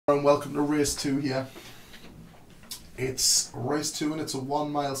and welcome to race 2 here. It's race 2 and it's a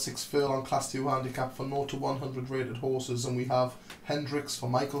 1 mile 6 furlong class 2 handicap for 0 to 100 rated horses, and we have Hendrix for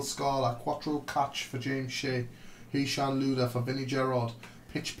Michael Scala, Quattro Catch for James Shea, Hishan Luda for Vinnie Gerard,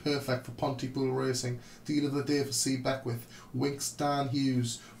 Pitch Perfect for Pontypool Racing, Deal of the Day for C. Beckwith, Winks Dan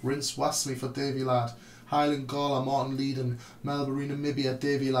Hughes, Rince Wasmy for Davy Ladd, Highland Gala Martin Leedon, Melbury Namibia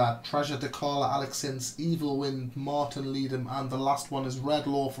Davy Ladd, Treasure Decala Alex Ince, Evil Wind Martin Leedham, and the last one is Red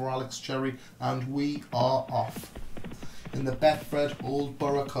Law for Alex Cherry, and we are off in the Betfred Old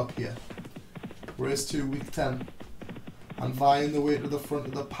Borough Cup here. Race 2, week 10. And vying the way to the front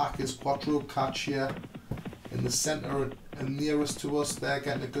of the pack is Quattro Catch here. In the centre and nearest to us there,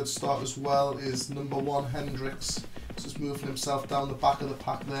 getting a good start as well, is number 1 Hendrix. He's just moving himself down the back of the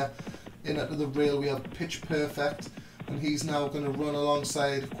pack there. In at the rail we have Pitch Perfect, and he's now going to run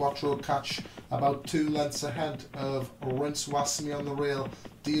alongside Quattro Catch, about 2 lengths ahead of Rince Wasmy on the rail.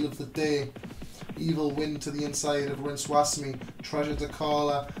 Deal of the Day, Evil Wind to the inside of Rince Wasmy, Treasure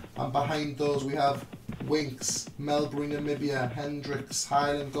Decala, and behind those we have Winks, Melbury Namibia, Hendrix,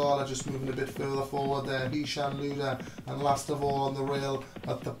 Highland Gala just moving a bit further forward there, Hishan Luda, and last of all on the rail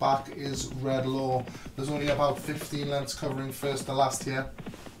at the back is Red Law. There's only about 15 lengths covering first to last here,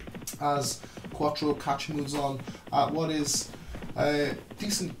 as Quattro Catch moves on at what is a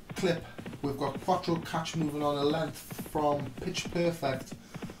decent clip. We've got Quattro Catch moving on a length from Pitch Perfect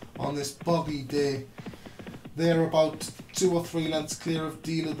on this boggy day. They're about 2 or 3 lengths clear of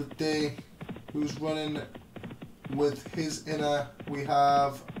Deal of the Day, who's running with his inner. We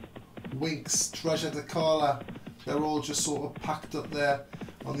have Winks, Treasure Decala. They're all just sort of packed up there.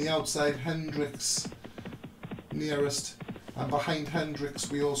 On the outside, Hendrix nearest. And behind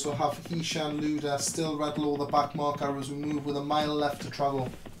Hendrix we also have Hishan Luda, still Red Law the back marker as we move with a mile left to travel.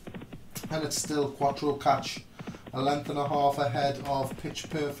 And it's still Quattro Catch, a length and a half ahead of Pitch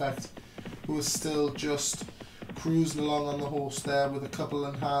Perfect, who is still just cruising along on the horse there with a couple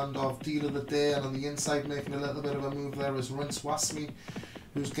in hand of Deal of the Day, and on the inside making a little bit of a move there is Rince Wasmy,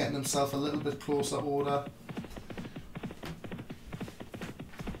 who's getting himself a little bit closer order.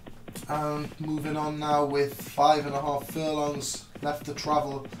 And moving on now with 5.5 furlongs left to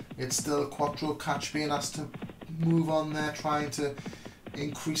travel, it's still Quattro Catch being asked to move on there, trying to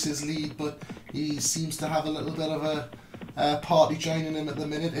increase his lead, but he seems to have a little bit of a party joining him at the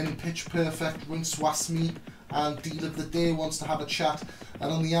minute in Pitch Perfect. Rince Wasmy and Deal of the Day wants to have a chat,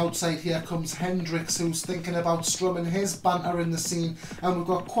 and on the outside here comes Hendrix, who's thinking about strumming his banter in the scene, and we've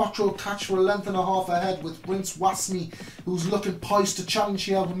got Quattro Catch for a length and a half ahead with Rince Wasmy, who's looking poised to challenge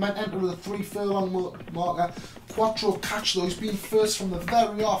here. We might enter the 3 furlong marker. Quattro Catch though, he's been first from the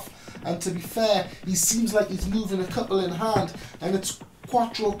very off, and to be fair, he seems like he's moving a couple in hand, and it's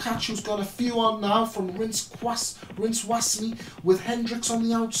Quattro Catch who's got a few on now from Rince Wasmy, with Hendrix on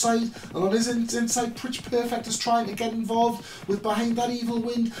the outside, and on his inside Pitch Perfect is trying to get involved with behind that Evil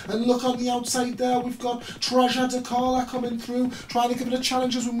Wind, and look on the outside there we've got Treasure Decala coming through, trying to give it a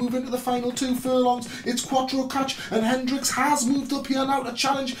challenge as we move into the final 2 furlongs. It's Quattro Catch, and Hendrix has moved up here now to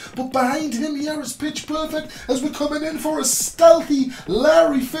challenge, but behind him here is Pitch Perfect as we're coming in for a stealthy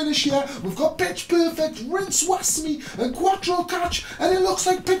Larry finish here. We've got Pitch Perfect, Rince Wasmy and Quattro Catch, and it looks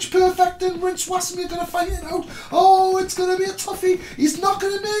like Pitch Perfect and Rince Wasmy are going to fight it out. Oh, it's going to be a toughie. He's not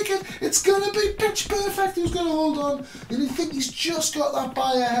going to make it. It's going to be Pitch Perfect who's going to hold on. And you think he's just got that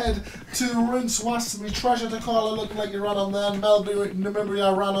by ahead to Rince Wasmy. Treasure Decala looking like he ran on there. Melbury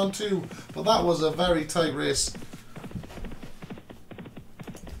Namibia ran on too. But that was a very tight race.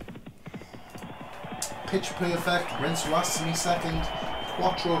 Pitch Perfect, Rince Wasmy second,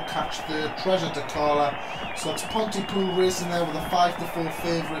 Quattro Catch third, Treasure Decala. So it's Pontypool Racing there with a 5-4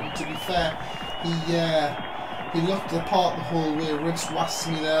 favourite, and to be fair, he looked the part the whole way. Rince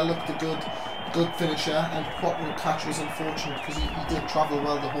Wasmy there looked a good finisher, and Quattro Catch was unfortunate because he did travel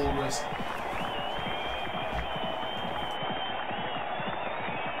well the whole race.